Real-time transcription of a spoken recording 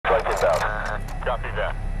Copy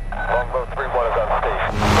that. Longbow 3-1 is on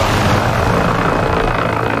station.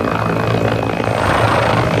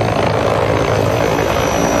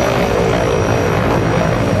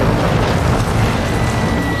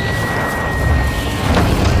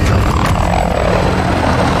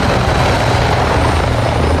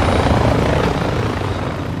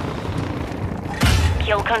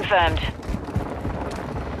 Kill confirmed.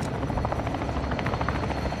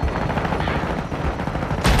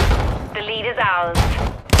 The lead is ours.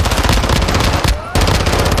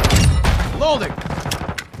 Loading!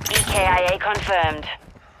 EKIA confirmed.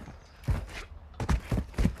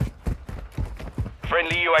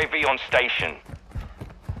 Friendly UAV on station.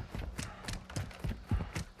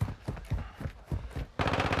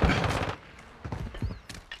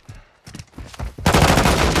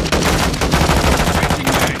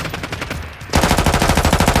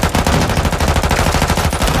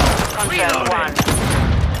 Confirmed one.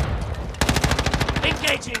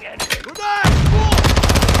 Engaging enemy!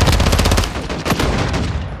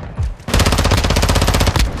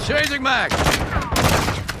 Changing mag!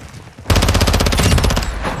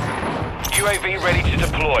 UAV ready to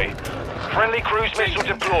deploy. Friendly cruise missile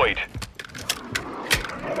deployed.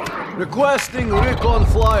 Requesting recon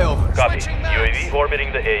flyover. Copy. UAV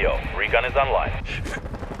orbiting the AO. Recon is online.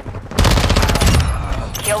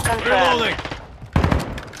 Kill confirmed. Reloading!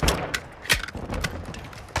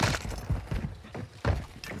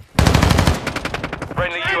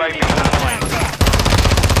 Friendly UAV online.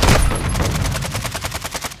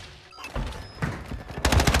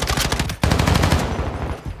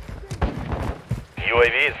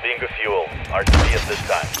 UAV is being fuel. RTB at this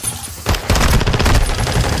time.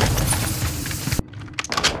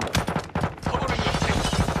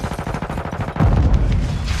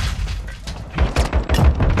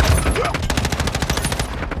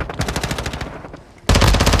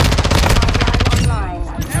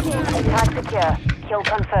 Attack secure. Kill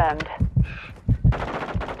confirmed.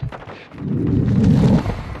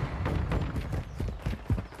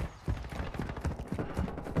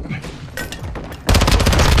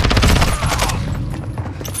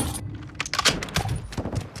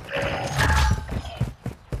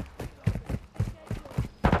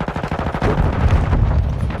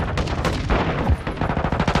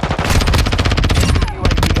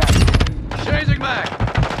 Changing mag!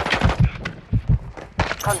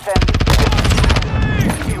 Confirmed.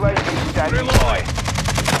 UAV standing by.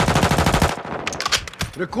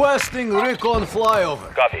 Requesting recon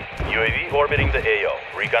flyover. Copy. UAV orbiting the AO.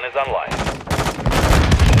 Recon is online.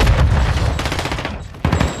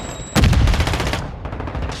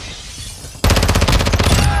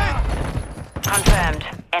 Confirmed.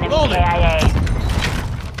 Enemy Loading. KIA.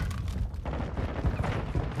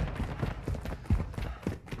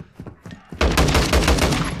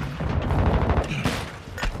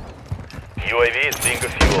 UAV is being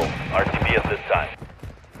fuel. RTB at this time.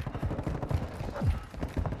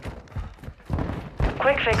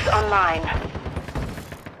 Quick fix online.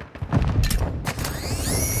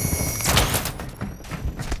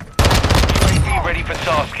 UAV ready for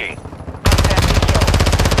tasking.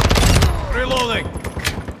 Reloading!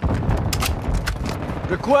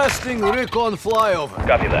 Requesting recon flyover.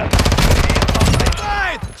 Copy that.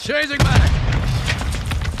 Changing mag!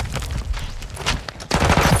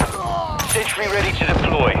 Sentry ready to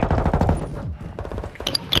deploy.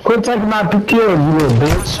 Quit taking my kills, you little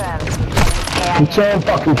bitch. You can't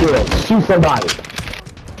fucking kill. Shoot somebody.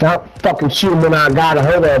 Not fucking shoot him when I got a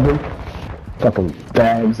hold of him. Fucking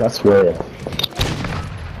bags, I swear.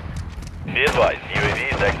 Be advised,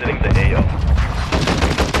 UAV is exiting the AO.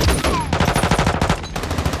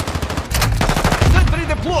 Sentry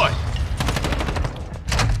deployed!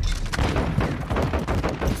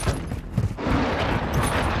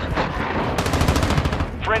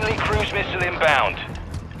 Friendly cruise missile inbound.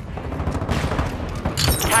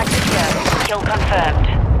 Attack secure. Kill confirmed.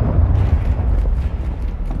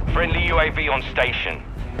 Friendly UAV on station.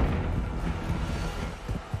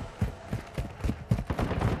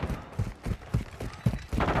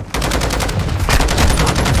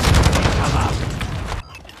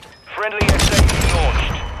 Friendly SMG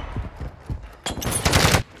launched.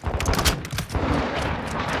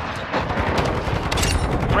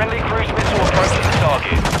 Friendly cruise missile approaching the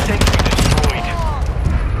target. Sentry destroyed.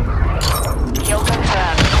 Kill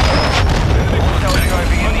confirmed. Hostile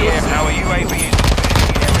UAV in the air. Our UAV is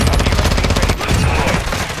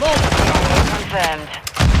Confirmed.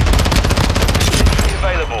 Sentry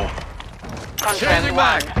available. Confirmed Changing one.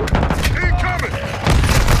 mag!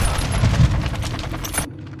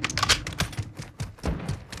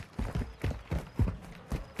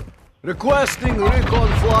 Requesting recon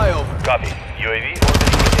flyover. Copy. UAV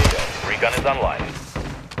orbiting the AO. Recon is online.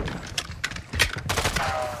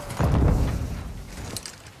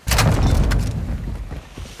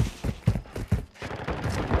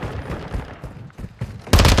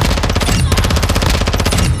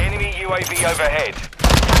 Enemy UAV overhead.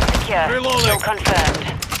 Secure. Reloading. Kill confirmed.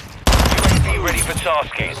 UAV ready for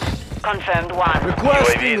tasking. Confirmed 1. UAV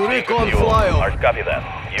Requesting is being recon fuel. flyover. Copy that.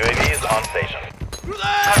 UAV is on station.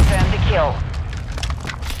 Confirmed the kill.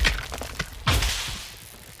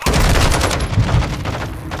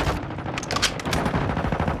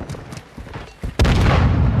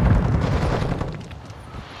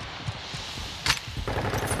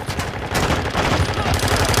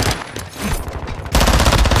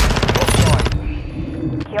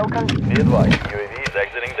 Kill confirmed. Be advised, UAV is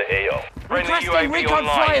exiting the AO. Friendly UAV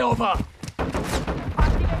online.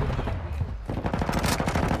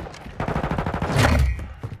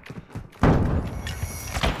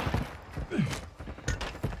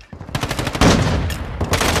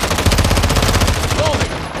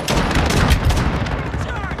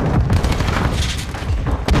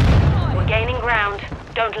 We're gaining ground.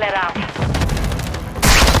 Don't let up.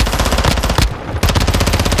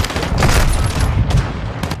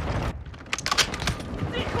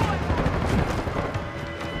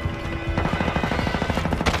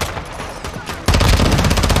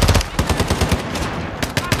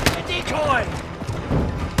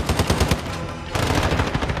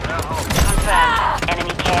 Confirmed.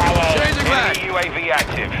 Enemy KIA. Changing back. Enemy UAV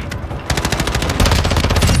active.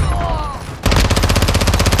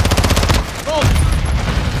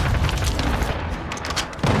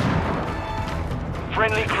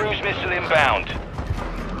 Friendly cruise missile inbound.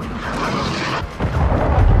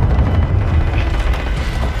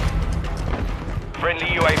 Friendly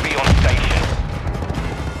UAV on station.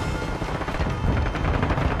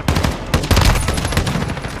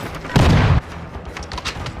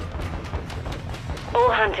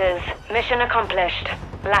 All hunters. Mission accomplished.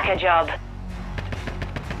 Lack a job.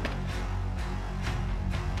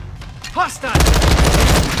 Hostile.